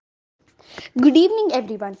Good evening,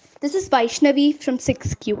 everyone. This is Vaishnavi from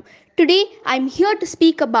 6Q. Today, I'm here to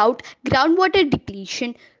speak about groundwater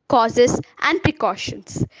depletion, causes, and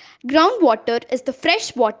precautions. Groundwater is the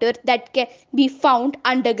fresh water that can be found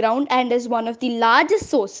underground and is one of the largest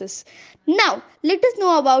sources. Now, let us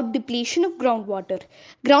know about depletion of groundwater.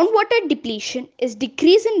 Groundwater depletion is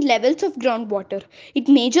decrease in levels of groundwater. It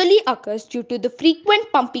majorly occurs due to the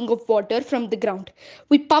frequent pumping of water from the ground.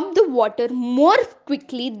 We pump the water more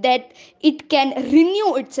quickly that it can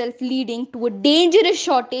renew itself, leading to a dangerous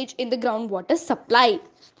shortage in the groundwater supply.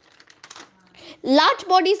 Large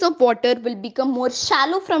bodies of water will become more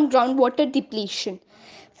shallow from groundwater depletion.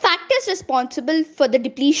 Factors responsible for the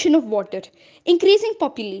depletion of water: increasing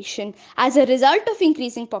population. As a result of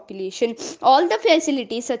increasing population, all the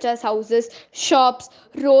facilities such as houses, shops,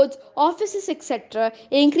 roads, offices, etc.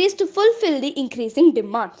 increase to fulfill the increasing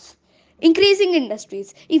demands. Increasing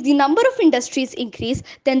industries. If the number of industries increase,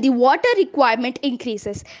 then the water requirement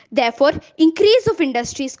increases. Therefore, increase of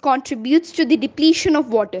industries contributes to the depletion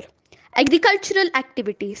of water. Agricultural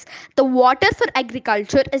activities. The water for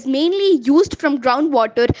agriculture is mainly used from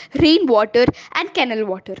groundwater, rainwater, and canal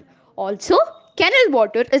water. Also, canal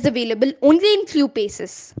water is available only in few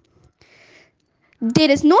places.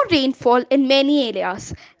 There is no rainfall in many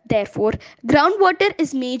areas. Therefore, groundwater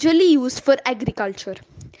is majorly used for agriculture.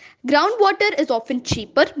 Groundwater is often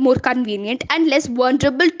cheaper, more convenient, and less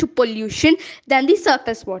vulnerable to pollution than the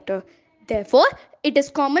surface water. Therefore, it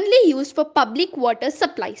is commonly used for public water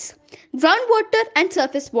supplies. Groundwater and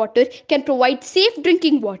surface water can provide safe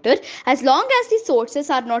drinking water as long as the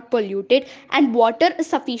sources are not polluted and water is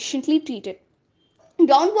sufficiently treated.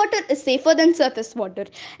 Groundwater is safer than surface water.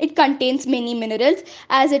 It contains many minerals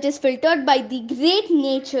as it is filtered by the great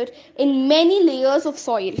nature in many layers of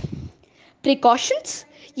soil. Precautions: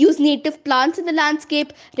 use native plants in the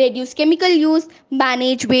landscape, reduce chemical use,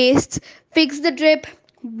 manage wastes, fix the drip,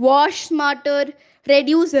 wash smarter,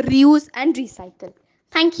 reduce, reuse, and recycle.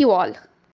 Thank you all.